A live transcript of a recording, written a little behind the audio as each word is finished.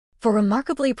for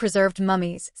remarkably preserved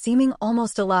mummies, seeming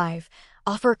almost alive,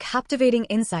 offer captivating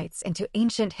insights into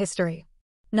ancient history.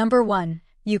 Number 1.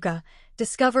 Yucca,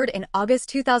 discovered in August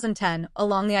 2010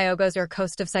 along the Iyogosur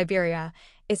coast of Siberia,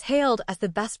 is hailed as the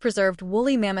best-preserved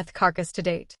woolly mammoth carcass to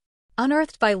date.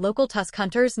 Unearthed by local tusk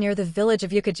hunters near the village of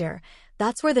Yukagir,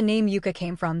 that's where the name Yucca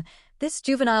came from, this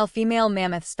juvenile female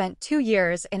mammoth spent 2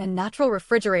 years in a natural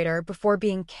refrigerator before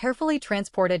being carefully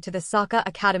transported to the Sakha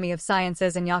Academy of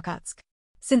Sciences in Yakutsk.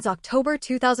 Since October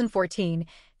 2014,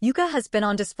 Yucca has been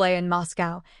on display in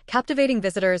Moscow, captivating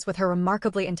visitors with her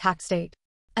remarkably intact state.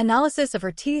 Analysis of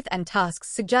her teeth and tusks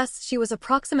suggests she was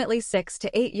approximately 6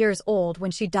 to 8 years old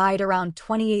when she died around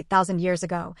 28,000 years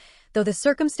ago, though the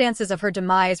circumstances of her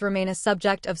demise remain a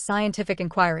subject of scientific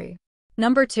inquiry.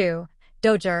 Number 2.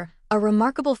 Dojur, a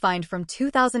remarkable find from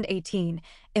 2018,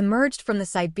 emerged from the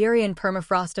Siberian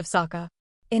permafrost of Sakha.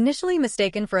 Initially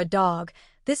mistaken for a dog,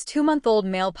 this 2-month-old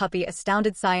male puppy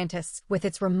astounded scientists with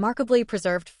its remarkably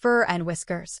preserved fur and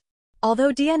whiskers.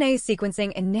 Although DNA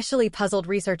sequencing initially puzzled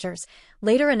researchers,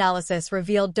 later analysis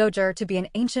revealed Dojur to be an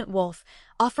ancient wolf,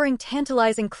 offering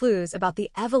tantalizing clues about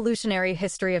the evolutionary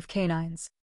history of canines.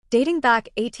 Dating back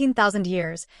 18,000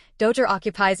 years, Dojur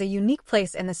occupies a unique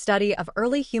place in the study of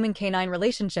early human-canine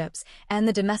relationships and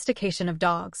the domestication of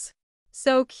dogs.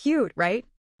 So cute, right?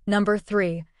 Number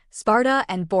 3. Sparta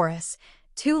and Boris,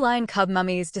 2 lion cub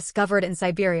mummies discovered in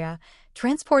Siberia,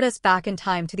 transport us back in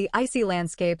time to the icy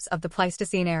landscapes of the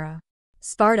Pleistocene era.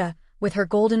 Sparta, with her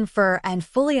golden fur and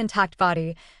fully intact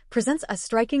body, presents a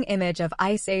striking image of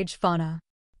Ice Age fauna.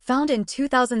 Found in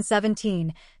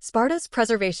 2017, Sparta's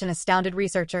preservation astounded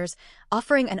researchers,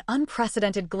 offering an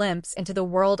unprecedented glimpse into the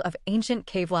world of ancient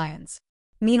cave lions.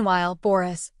 Meanwhile,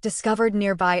 Boris, discovered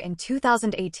nearby in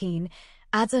 2018,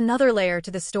 adds another layer to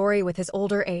the story with his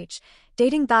older age,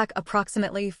 dating back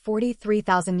approximately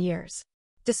 43,000 years.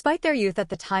 Despite their youth at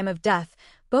the time of death,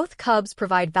 both cubs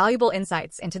provide valuable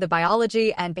insights into the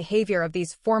biology and behavior of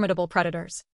these formidable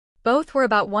predators. Both were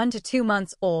about 1 to 2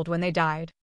 months old when they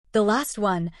died. The last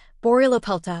one,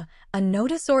 Borylopelta, a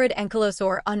nodosaurid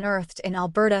ankylosaur unearthed in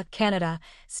Alberta, Canada,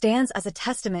 stands as a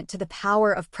testament to the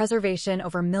power of preservation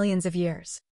over millions of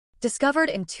years. Discovered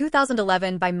in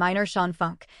 2011 by miner Sean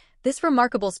Funk, this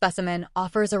remarkable specimen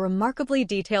offers a remarkably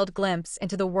detailed glimpse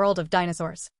into the world of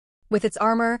dinosaurs. With its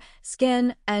armor,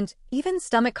 skin, and even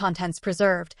stomach contents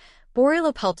preserved,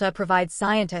 Borylopelta provides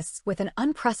scientists with an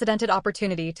unprecedented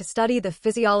opportunity to study the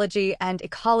physiology and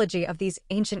ecology of these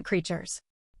ancient creatures.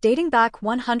 Dating back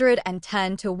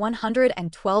 110 to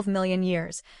 112 million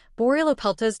years,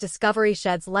 Borylopelta's discovery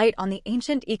sheds light on the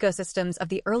ancient ecosystems of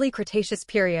the early Cretaceous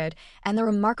period and the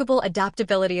remarkable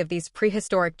adaptability of these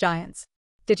prehistoric giants.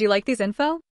 Did you like these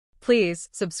info? Please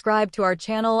subscribe to our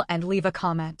channel and leave a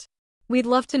comment. We'd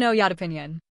love to know your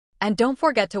opinion. And don't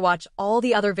forget to watch all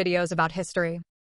the other videos about history.